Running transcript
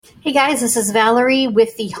Hey guys, this is Valerie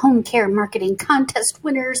with the Home Care Marketing Contest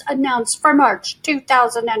winners announced for March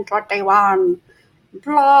 2021.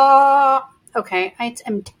 Blah. Okay, I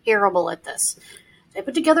am terrible at this. I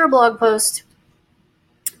put together a blog post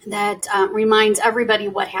that reminds everybody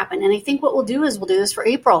what happened. And I think what we'll do is we'll do this for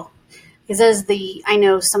April. Because I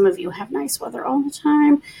know some of you have nice weather all the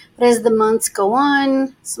time, but as the months go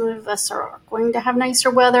on, some of us are going to have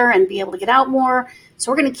nicer weather and be able to get out more.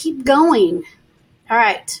 So we're going to keep going. All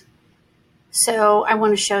right. So I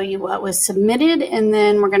want to show you what was submitted, and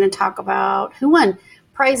then we're going to talk about who won.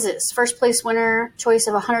 Prizes. First place winner, choice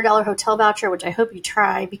of a $100 hotel voucher, which I hope you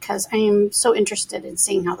try because I am so interested in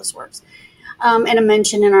seeing how this works. And a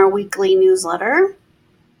mention in our weekly newsletter.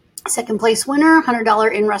 Second place winner,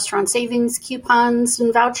 $100 in restaurant savings, coupons,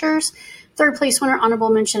 and vouchers. Third place winner, honorable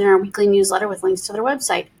mention in our weekly newsletter with links to their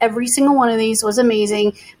website. Every single one of these was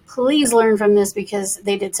amazing. Please learn from this because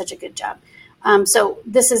they did such a good job. So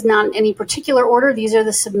this is not in any particular order. These are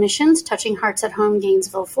the submissions. Touching Hearts at Home,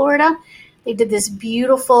 Gainesville, Florida. They did this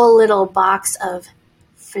beautiful little box of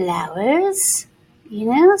flowers. See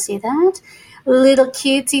that? Little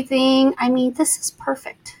cutesy thing. I mean, this is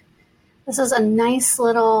perfect. This is a nice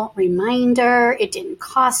little reminder. It didn't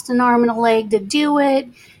cost an arm and a leg to do it.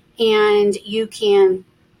 And you can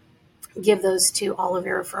give those to all of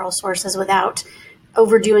your referral sources without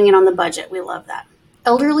overdoing it on the budget. We love that.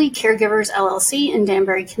 Elderly Caregivers LLC in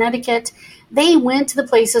Danbury, Connecticut. They went to the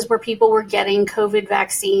places where people were getting COVID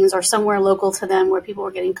vaccines or somewhere local to them where people were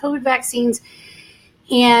getting COVID vaccines.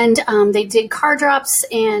 And they did car drops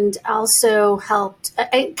and also helped.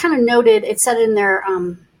 I kind of noted, it said in their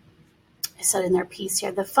piece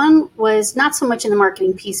here, the fun was not so much in the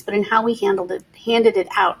marketing piece, but in how we handed it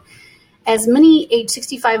out. As many age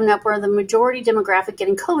 65 and up were the majority demographic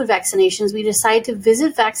getting COVID vaccinations, we decided to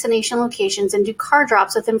visit vaccination locations and do car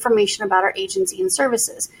drops with information about our agency and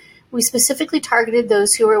services. We specifically targeted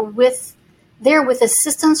those who were there with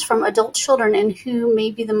assistance from adult children and who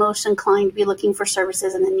may be the most inclined to be looking for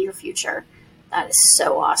services in the near future. That is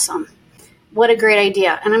so awesome. What a great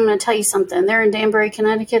idea. And I'm going to tell you something. They're in Danbury,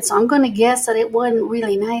 Connecticut, so I'm going to guess that it wasn't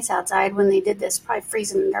really nice outside when they did this, probably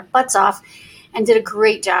freezing their butts off, and did a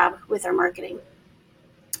great job with their marketing.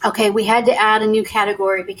 Okay, we had to add a new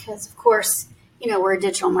category because, of course, we're a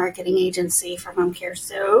digital marketing agency for home care.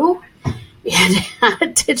 So we had to add a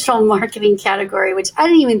digital marketing category, which I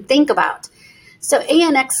didn't even think about. So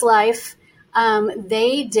ANX Life,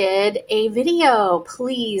 they did a video.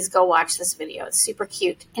 Please go watch this video. It's super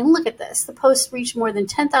cute. And look at this. The post reached more than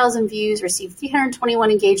 10,000 views, received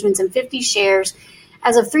 321 engagements and 50 shares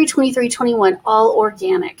as of 3/23/21, all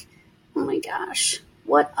organic. Oh my gosh.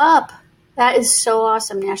 What up? That is so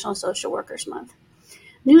awesome. National Social Workers Month.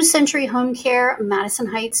 New Century Home Care, Madison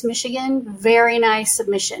Heights, Michigan. Very nice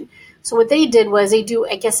submission. So what they did was they do,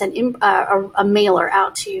 I guess, a mailer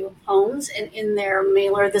out to homes. And in their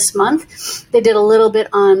mailer this month, they did a little bit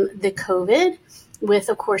on the COVID with,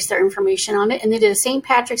 of course, their information on it. And they did a St.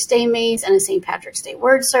 Patrick's Day maze and a St. Patrick's Day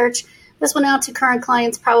word search. This went out to current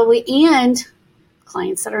clients probably and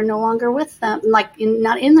clients that are no longer with them, not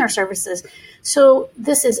in their services. So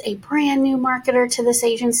this is a brand new marketer to this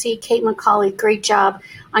agency. Kate McCauley, great job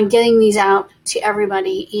on getting these out to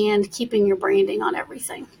everybody and keeping your branding on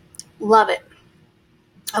everything. Love it.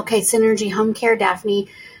 Okay, Synergy Home Care, Daphne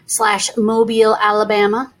 / Mobile,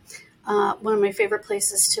 Alabama. One of my favorite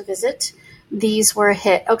places to visit. These were a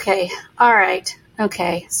hit. Okay, all right.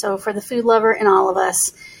 Okay, so for the food lover and all of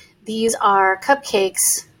us, these are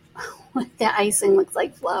cupcakes. The icing looks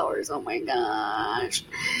like flowers. Oh my gosh.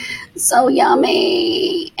 So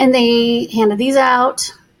yummy. And they handed these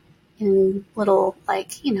out in little,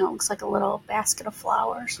 looks like a little basket of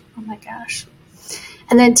flowers. Oh my gosh.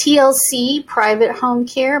 And then TLC, Private Home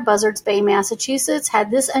Care, Buzzards Bay, Massachusetts,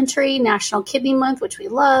 had this entry, National Kidney Month, which we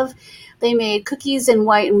love. They made cookies in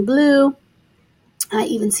white and blue. I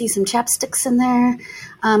even see some chapsticks in there,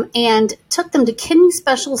 and took them to kidney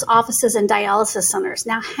specialist offices and dialysis centers.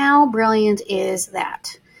 Now, how brilliant is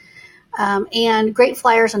that? And great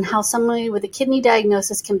flyers on how somebody with a kidney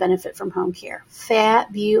diagnosis can benefit from home care.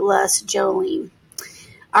 Fabulous, Jolene.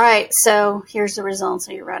 All right, so here's the results.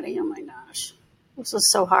 Are you ready? Oh, my gosh. This was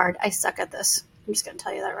so hard. I suck at this. I'm just going to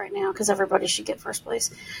tell you that right now because everybody should get first place.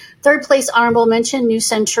 Third place, honorable mention, New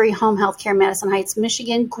Century Home Healthcare, Madison Heights,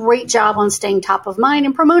 Michigan. Great job on staying top of mind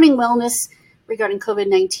and promoting wellness regarding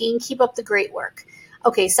COVID-19. Keep up the great work.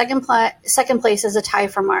 Okay, second place is a tie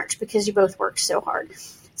for March because you both worked so hard.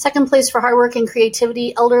 Second place for hard work and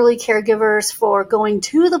creativity, Elderly Caregivers for going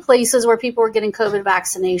to the places where people were getting COVID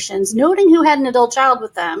vaccinations, noting who had an adult child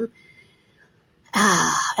with them.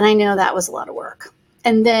 And I know that was a lot of work.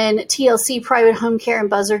 And then TLC Private Home Care in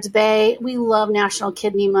Buzzards Bay. We love National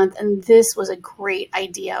Kidney Month, and this was a great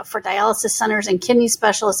idea for dialysis centers and kidney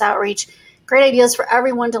specialist outreach. Great ideas for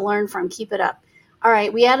everyone to learn from. Keep it up. All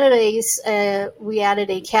right, we added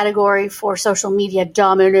a category for social media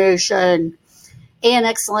domination.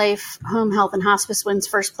 ANX Life Home Health and Hospice wins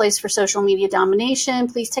first place for social media domination.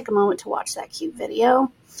 Please take a moment to watch that cute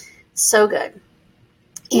video. So good.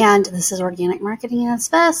 And this is organic marketing at its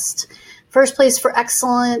best. First place for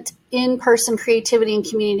excellent in-person creativity and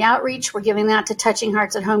community outreach. We're giving that to Touching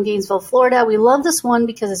Hearts at Home, Gainesville, Florida. We love this one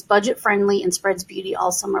because it's budget-friendly and spreads beauty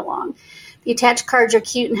all summer long. The attached cards are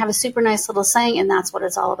cute and have a super nice little saying, and that's what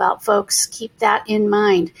it's all about, folks. Keep that in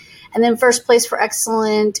mind. And then first place for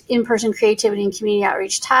excellent in-person creativity and community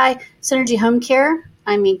outreach tie, Synergy Home Care.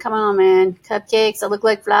 I mean, come on, man. Cupcakes that look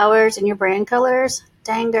like flowers in your brand colors.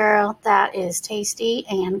 Dang, girl, that is tasty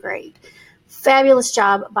and great. Fabulous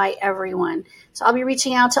job by everyone. So I'll be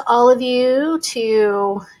reaching out to all of you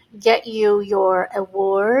to get you your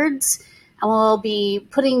awards. And we'll be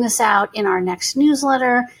putting this out in our next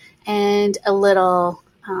newsletter and a little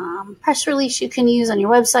press release you can use on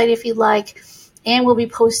your website if you'd like. And we'll be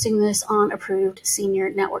posting this on Approved Senior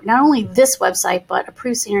Network. Not only this website, but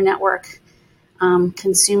Approved Senior Network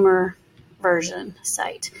consumer version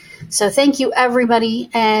site. So thank you, everybody.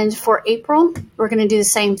 And for April, we're going to do the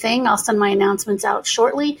same thing. I'll send my announcements out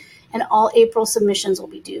shortly, and all April submissions will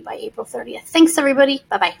be due by April 30th. Thanks, everybody.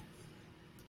 Bye-bye.